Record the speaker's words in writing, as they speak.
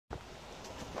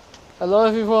Hello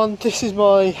everyone, this is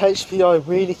my HPI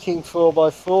Wheelie King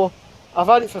 4x4. I've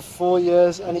had it for 4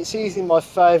 years and it's easily my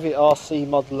favourite RC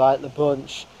model out the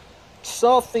bunch. To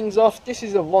start things off, this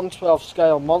is a 1/12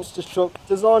 scale monster truck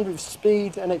designed with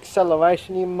speed and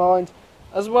acceleration in mind,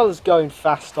 as well as going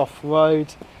fast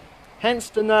off-road.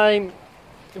 Hence the name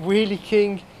Wheelie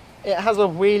King. It has a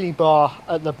wheelie bar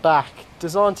at the back,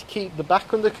 designed to keep the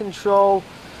back under control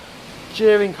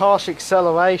during harsh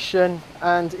acceleration,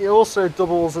 and it also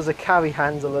doubles as a carry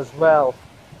handle as well,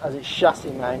 as it's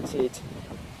chassis mounted.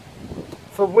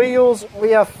 For wheels,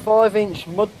 we have 5-inch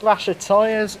mud thrasher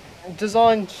tyres,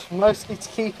 designed mostly to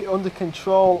keep it under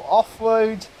control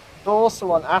off-road, but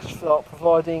also on asphalt,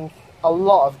 providing a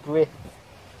lot of grip.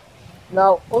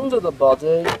 Now, under the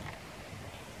body,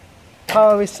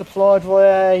 power is supplied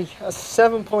via a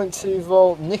 7.2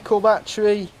 volt nickel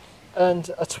battery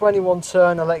and a 21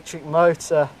 turn electric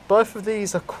motor. Both of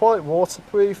these are quite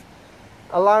waterproof,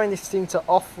 allowing this thing to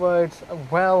off-road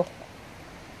well,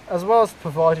 as well as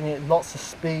providing it lots of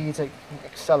speed and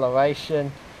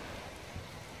acceleration.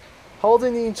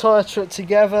 Holding the entire truck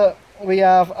together, we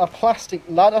have a plastic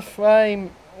ladder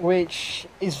frame which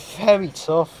is very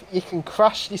tough. You can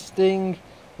crash this thing,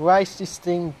 race this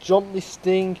thing, jump this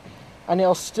thing, and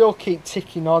it'll still keep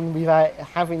ticking on without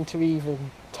having to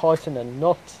even tighten a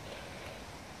nut.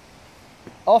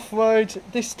 Off-road,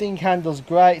 this thing handles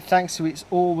great thanks to its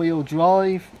all-wheel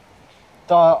drive,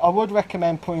 though I would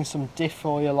recommend putting some diff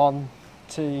oil on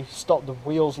to stop the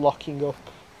wheels locking up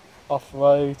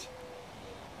off-road.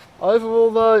 Overall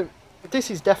though,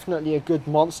 this is definitely a good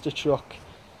monster truck.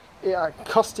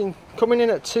 Coming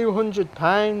in at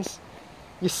 £200,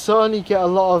 you certainly get a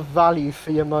lot of value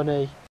for your money.